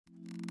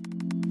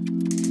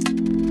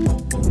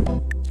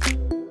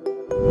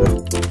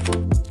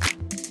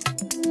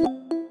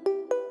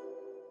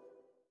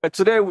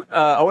Today,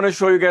 I want to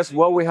show you guys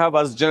what we have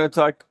as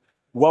Genetec,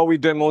 what we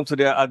demo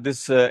today at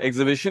this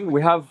exhibition.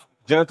 We have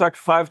Genetec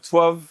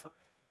 512,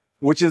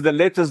 which is the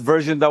latest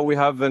version that we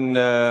have in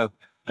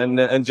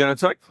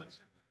Genetec.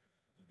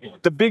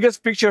 The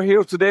biggest picture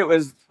here today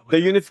is the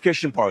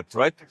unification part,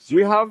 right?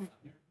 We have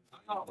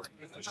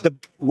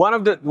one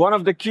of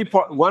the key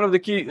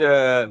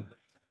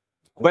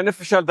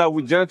beneficial that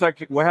with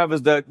Genetec we have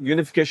is the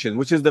unification,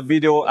 which is the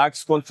video,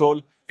 access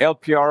control,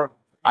 LPR,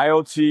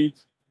 IoT,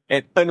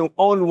 and an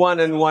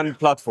all-one-in-one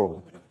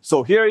platform.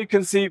 So here you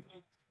can see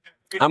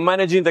I'm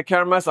managing the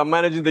cameras, I'm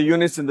managing the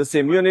units in the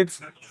same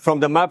units. From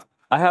the map,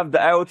 I have the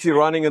IoT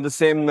running in the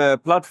same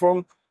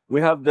platform.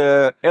 We have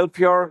the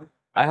LPR,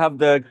 I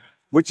have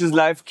which is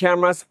live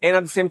cameras, and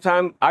at the same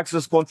time,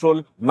 access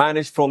control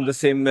managed from the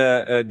same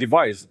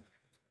device.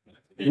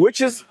 Which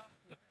is,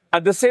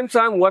 at the same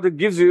time, what it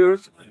gives you,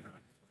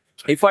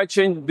 if I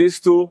change this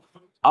to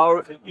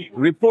our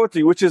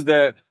reporting, which is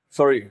the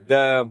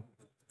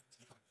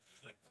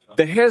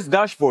health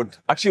dashboard.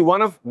 Actually,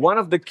 one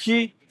of the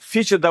key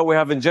features that we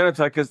have in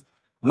Genetec is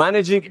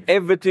managing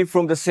everything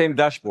from the same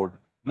dashboard.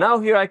 Now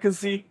here I can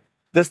see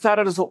the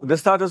status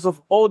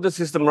of all the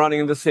system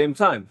running at the same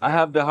time. I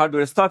have the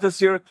hardware status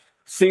here,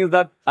 seeing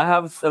that I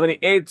have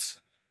 78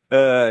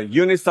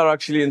 units that are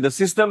actually in the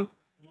system,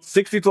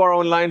 62 are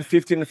online,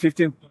 15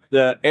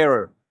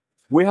 error.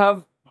 We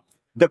have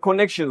the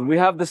connection, we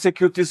have the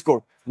security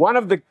score. One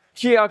of the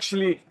key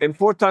actually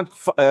important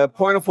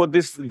point for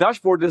this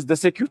dashboard is the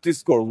security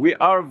score. We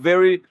are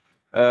very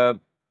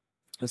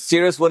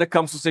serious when it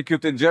comes to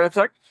security in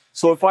Genetec.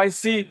 So if I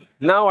see,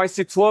 now I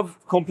see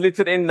 12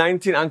 completed and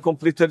 19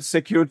 uncompleted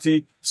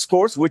security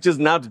scores, which is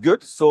not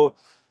good. So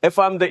if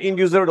I'm the end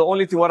user,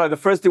 the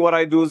first thing what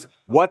I do is,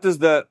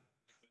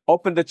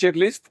 open the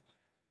checklist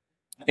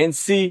and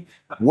see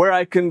where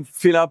I can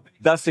fill up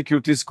that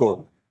security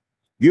score.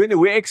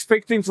 We're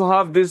expecting to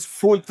have this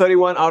full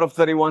 31 out of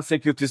 31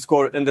 security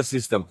score in the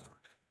system.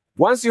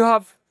 Once you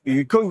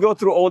can go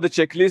through all the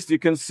checklists, you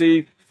can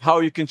see how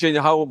you can change,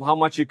 how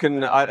much you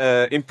can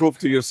improve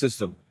to your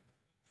system.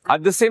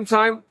 At the same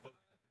time,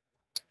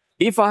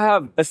 if I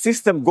have a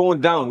system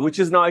going down, which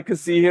is now I can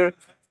see here,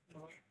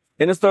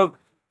 instead of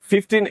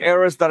 15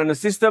 errors that are in the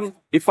system,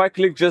 if I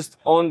click just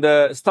on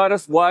the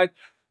status,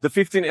 the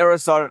 15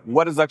 errors are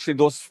what is actually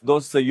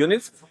those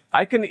units,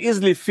 I can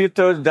easily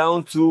filter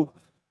down to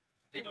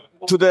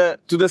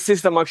the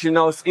system. Actually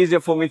now it's easier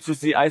for me to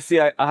see. I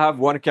have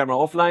one camera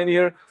offline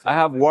here. I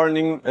have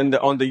warning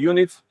on the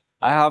units.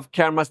 I have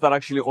cameras that are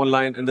actually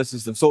online in the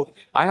system. So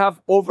I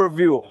have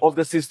overview of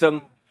the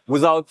system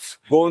without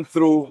going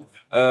through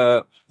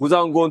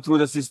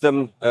the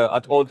system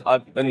at all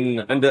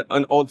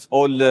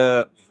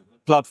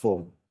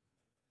platform.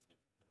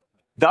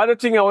 The other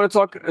thing I want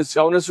to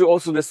show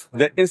also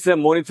the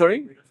incident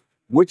monitoring,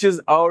 which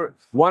is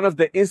one of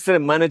the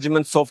incident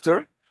management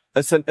software.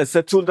 It's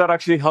a tool that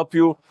actually helps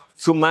you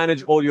to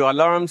manage all your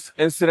alarms,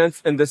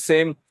 incidents in the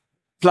same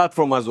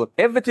platform as well.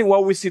 Everything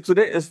what we see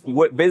today is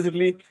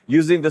basically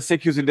using the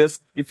security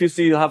desk. If you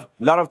see, you have a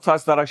lot of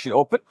tasks that are actually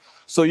open,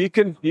 so you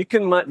can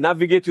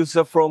navigate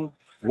yourself from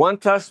one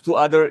task to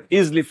other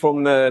easily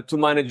to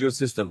manage your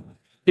system.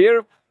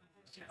 Here,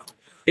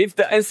 if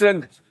the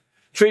incident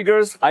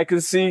triggers, I can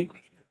see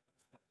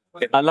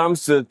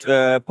alarms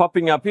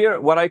popping up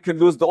here. What I can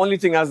do is the only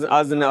thing as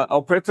an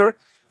operator,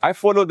 I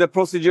follow the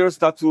procedures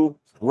that to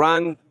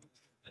run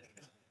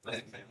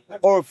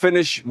or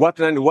finish what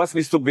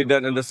needs to be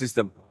done in the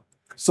system.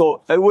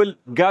 So it will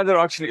gather,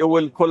 actually, it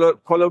will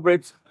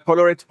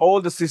colorate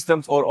all the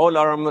systems or all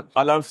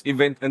alarms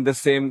event in the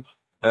same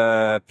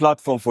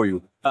platform for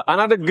you.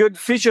 Another good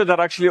feature that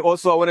actually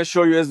also I want to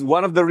show you is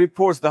one of the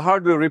reports, the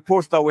hardware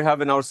reports that we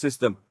have in our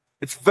system.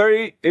 It's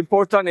very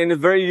important and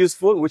very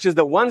useful, which is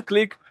the one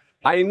click.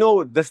 I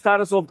know the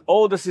status of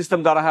all the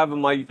systems that I have in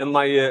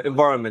my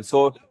environment.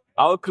 So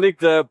I'll click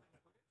the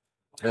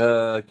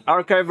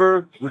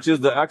archiver, which is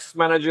the access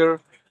manager,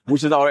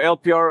 which is our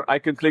LPR. I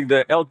can click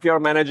the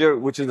LPR manager,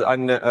 which is at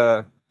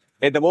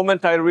the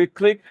moment I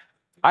click,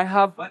 I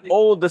have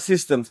all the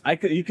systems.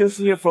 You can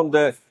see here from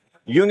the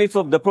units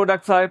of the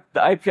product type,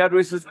 the IP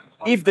addresses.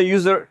 If the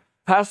user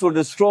password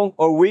is strong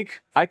or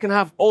weak, I can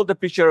have all the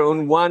picture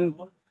on one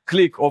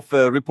click of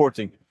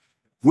reporting.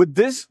 With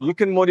this, you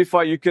can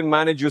modify, you can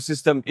manage your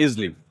system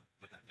easily.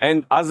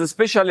 And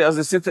especially as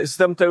a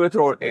system integrator,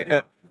 or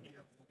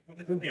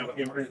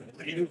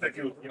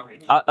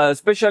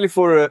especially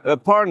for a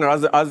partner,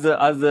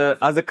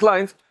 as a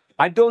client,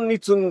 I don't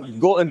need to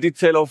go in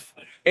detail of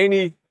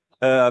any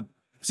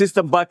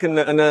system back and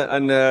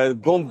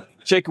go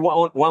check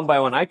one by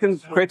one. I can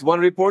create one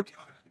report.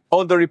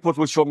 All the report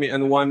will show me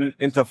in one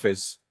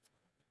interface.